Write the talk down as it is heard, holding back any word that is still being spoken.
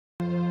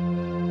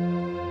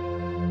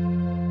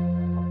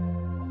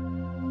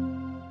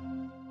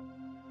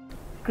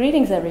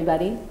Greetings,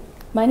 everybody.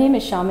 My name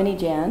is Shamini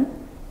Jan,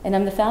 and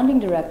I'm the founding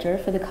director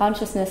for the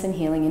Consciousness and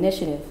Healing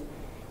Initiative.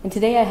 And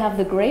today I have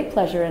the great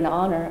pleasure and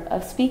honor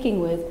of speaking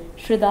with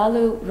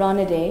Sraddhalu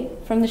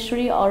Ranade from the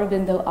Sri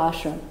Aurobindo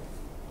Ashram.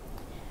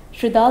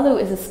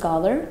 Sraddhalu is a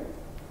scholar,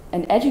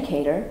 an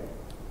educator,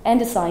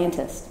 and a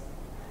scientist.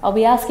 I'll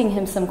be asking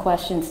him some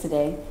questions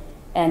today,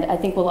 and I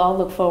think we'll all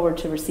look forward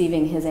to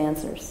receiving his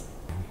answers.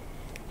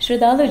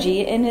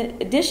 Sraddhaluji, in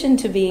addition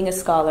to being a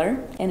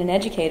scholar and an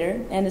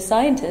educator and a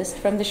scientist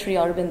from the Sri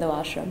Aurobindo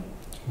Ashram,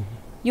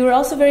 you are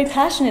also very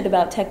passionate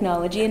about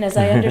technology, and as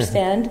I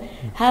understand,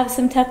 have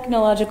some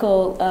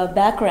technological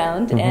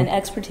background and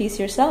expertise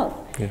yourself.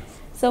 Yes.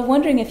 So I'm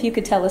wondering if you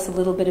could tell us a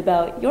little bit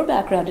about your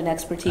background and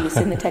expertise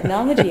in the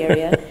technology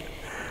area,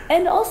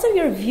 and also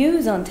your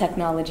views on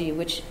technology,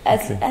 which,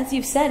 as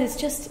you've said, is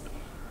just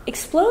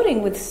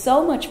exploding with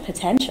so much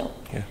potential.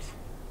 Yes.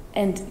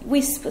 And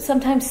we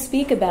sometimes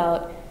speak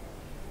about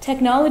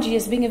technology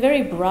as being a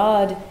very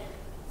broad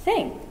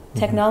thing.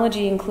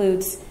 Technology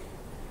includes,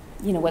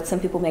 what some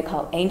people may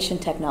call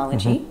ancient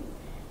technology,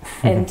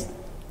 and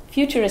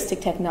futuristic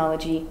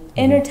technology,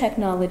 inner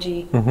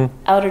technology,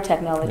 outer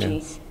technology.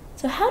 Yes.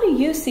 So how do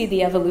you see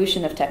the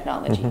evolution of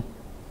technology?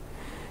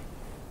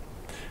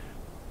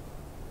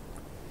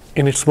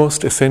 In its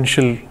most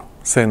essential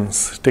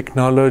sense,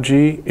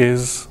 technology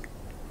is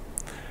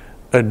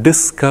a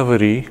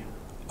discovery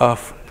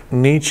of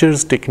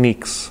nature's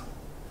techniques,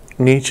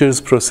 nature's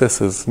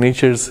processes,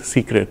 nature's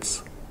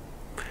secrets,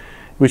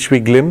 which we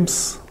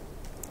glimpse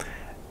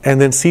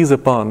and then seize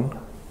upon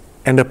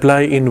and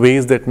apply in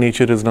ways that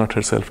nature is not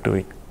herself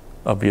doing,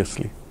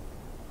 obviously.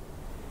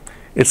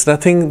 It's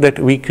nothing that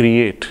we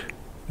create,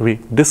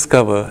 we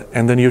discover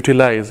and then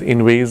utilize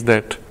in ways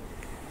that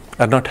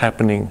are not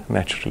happening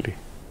naturally.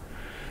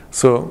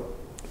 So,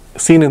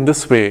 seen in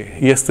this way,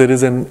 yes, there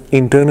is an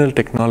internal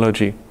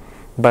technology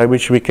by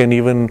which we can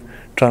even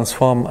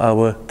transform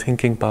our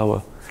thinking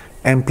power,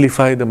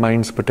 amplify the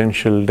mind's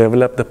potential,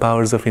 develop the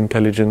powers of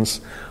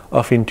intelligence,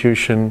 of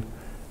intuition,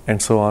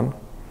 and so on.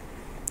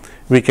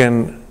 We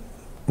can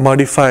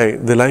modify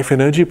the life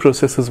energy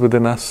processes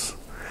within us.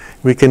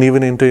 We can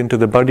even enter into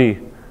the body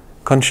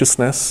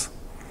consciousness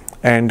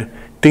and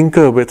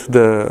tinker with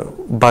the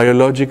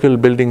biological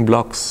building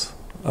blocks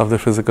of the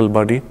physical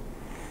body.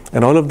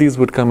 And all of these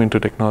would come into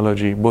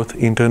technology, both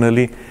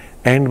internally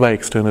and by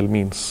external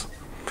means.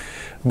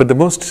 But the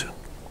most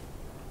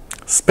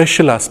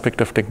special aspect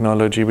of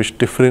technology, which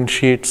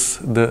differentiates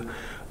the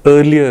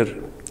earlier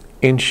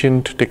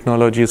ancient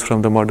technologies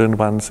from the modern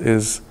ones,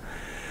 is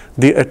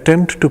the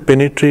attempt to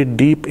penetrate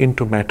deep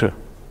into matter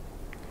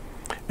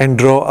and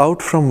draw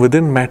out from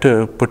within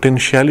matter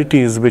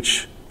potentialities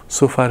which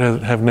so far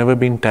have never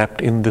been tapped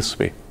in this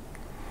way.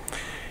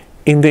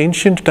 In the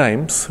ancient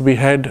times, we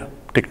had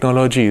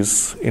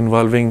technologies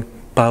involving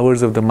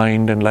powers of the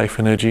mind and life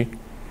energy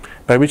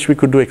by which we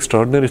could do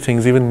extraordinary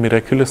things, even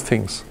miraculous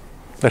things.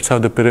 That's how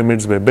the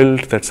pyramids were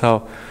built, that's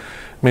how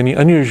many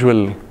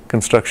unusual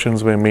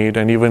constructions were made,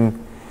 and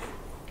even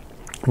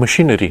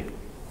machinery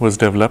was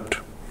developed.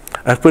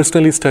 I've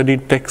personally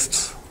studied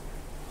texts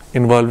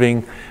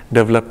involving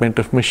development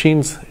of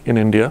machines in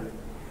India,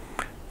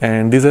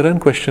 and these are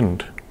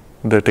unquestioned.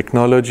 The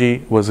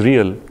technology was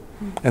real,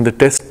 and the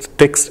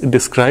text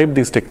described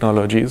these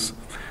technologies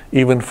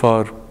even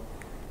for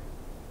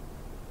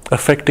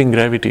affecting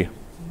gravity.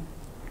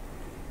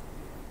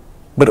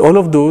 But all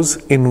of those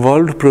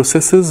involved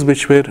processes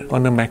which were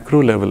on a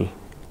macro level.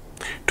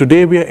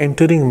 Today we are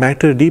entering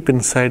matter deep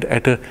inside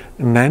at a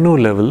nano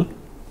level,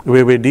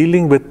 where we're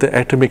dealing with the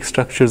atomic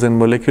structures and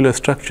molecular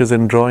structures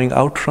and drawing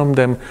out from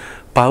them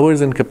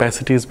powers and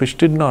capacities which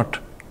did not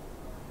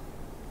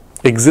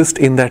exist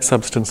in that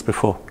substance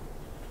before.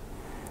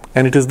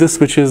 And it is this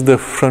which is the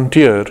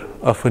frontier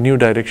of a new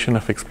direction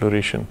of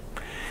exploration.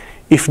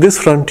 If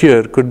this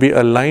frontier could be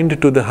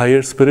aligned to the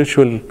higher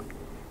spiritual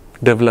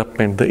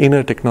development, the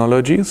inner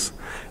technologies,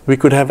 we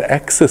could have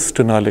access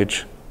to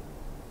knowledge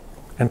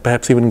and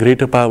perhaps even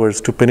greater powers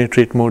to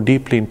penetrate more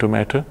deeply into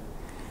matter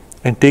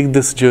and take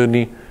this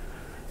journey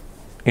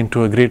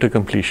into a greater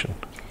completion.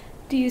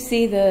 Do you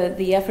see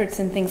the efforts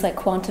in things like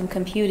quantum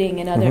computing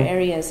and other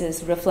areas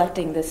as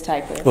reflecting this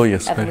type of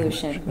evolution? Very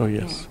much. Oh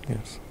yes,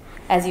 yes.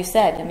 As you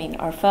said,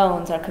 our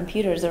phones, our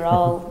computers are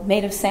all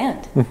made of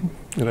sand.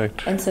 Right.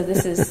 And so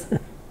this is,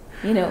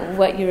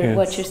 what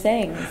you're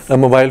saying. A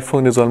mobile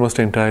phone is almost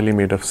entirely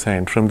made of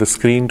sand. From the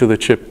screen to the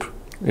chip,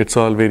 it's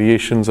all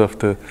variations of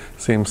the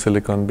same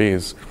silicon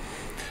base.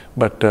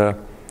 But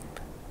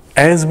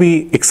as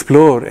we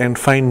explore and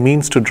find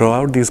means to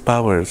draw out these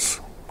powers,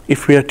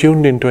 if we are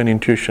tuned into an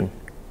intuition,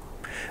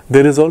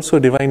 there is also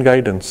divine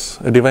guidance,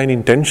 a divine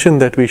intention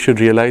that we should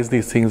realize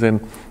these things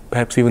and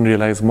perhaps even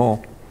realize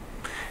more.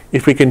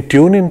 If we can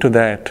tune into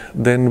that,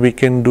 then we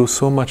can do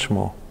so much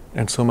more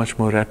and so much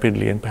more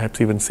rapidly and perhaps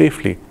even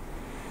safely.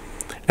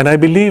 And I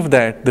believe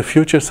that the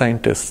future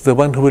scientists, the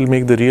one who will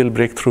make the real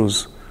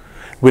breakthroughs,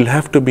 will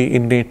have to be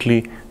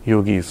innately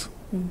yogis.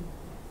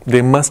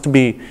 They must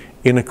be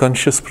in a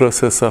conscious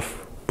process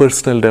of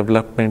personal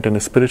development and a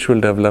spiritual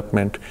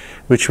development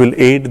which will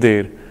aid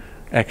their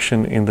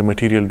action in the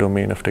material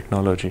domain of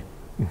technology.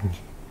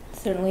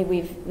 Certainly,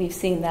 we've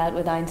seen that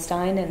with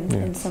Einstein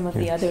and some of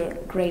the other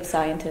great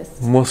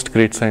scientists. Most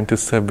great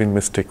scientists have been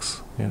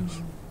mystics.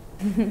 Yes.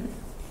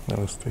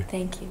 Namaste.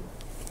 Thank you.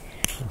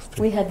 Namaste.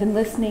 We had been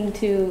listening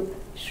to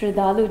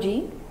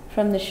Sraddhaluji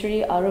from the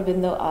Sri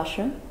Aurobindo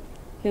Ashram,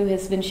 who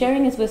has been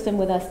sharing his wisdom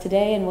with us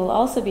today and will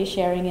also be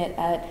sharing it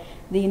at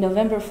the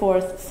November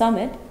 4th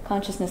Summit,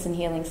 Consciousness and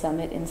Healing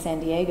Summit in San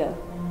Diego.